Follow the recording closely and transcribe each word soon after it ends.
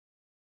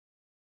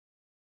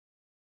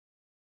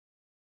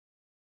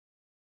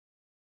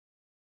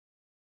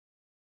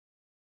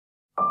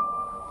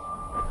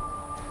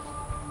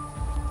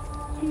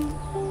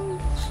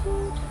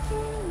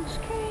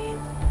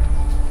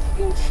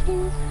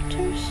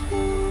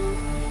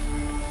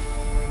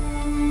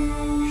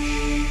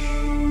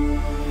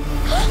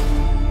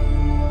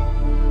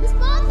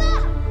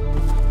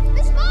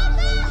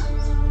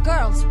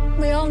Girls,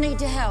 we all need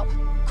to help.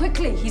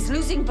 Quickly, he's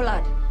losing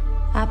blood.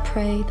 I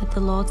pray that the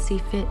Lord see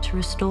fit to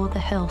restore the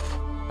health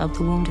of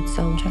the wounded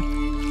soldier.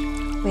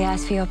 We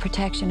ask for your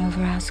protection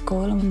over our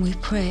school, and we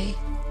pray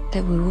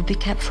that we will be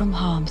kept from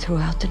harm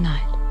throughout the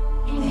night.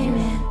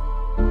 Amen.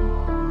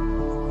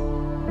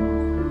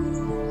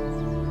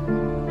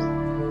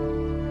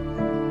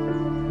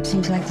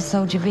 Seems like the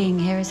soldier being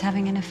here is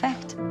having an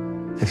effect.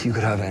 If you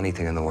could have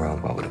anything in the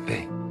world, what would it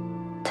be?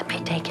 To be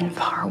taken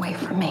far away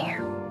from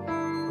here.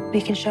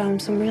 We can show him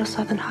some real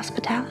Southern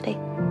hospitality.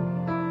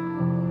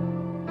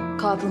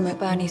 Corporal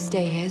McBurney's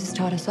stay here has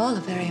taught us all a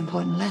very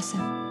important lesson.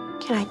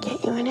 Can I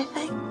get you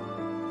anything?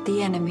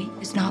 The enemy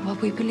is not what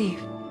we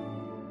believe.